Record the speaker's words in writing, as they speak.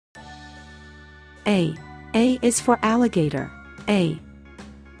A is for alligator. A.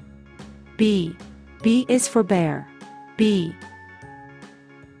 B is for bear. B.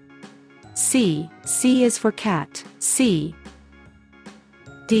 C is for cat. C.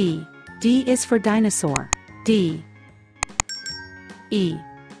 D is for dinosaur. D. E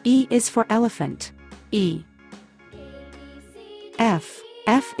is for elephant. E. F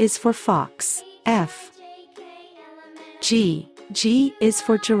is for fox. F. G is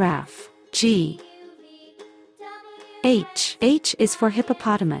for giraffe. G. H is for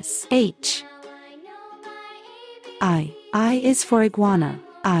hippopotamus. H. I is for iguana.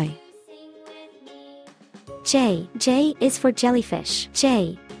 I. J is for jellyfish.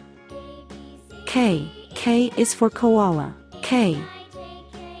 J. K is for koala. K.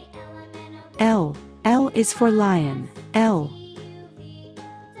 L is for lion. L.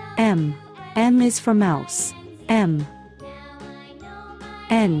 M is for mouse. M.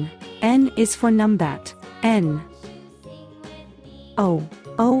 N is for numbat. N.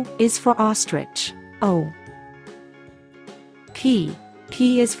 O is for ostrich. O. P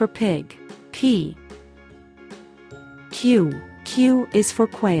is for pig. P. Q is for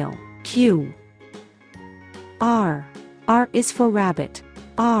quail. Q. R is for rabbit.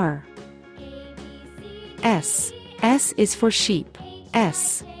 R. S is for sheep.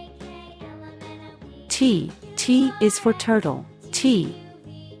 S. T is for turtle. T.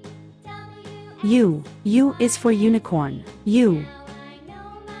 U is for unicorn. U.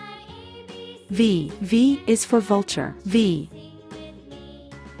 V is for vulture. V.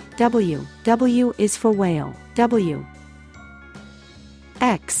 W is for whale. W.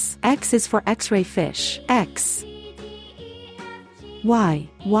 X is for X-ray fish. X. Y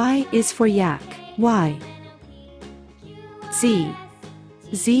is for yak. Y.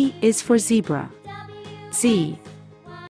 Z is for zebra. Z.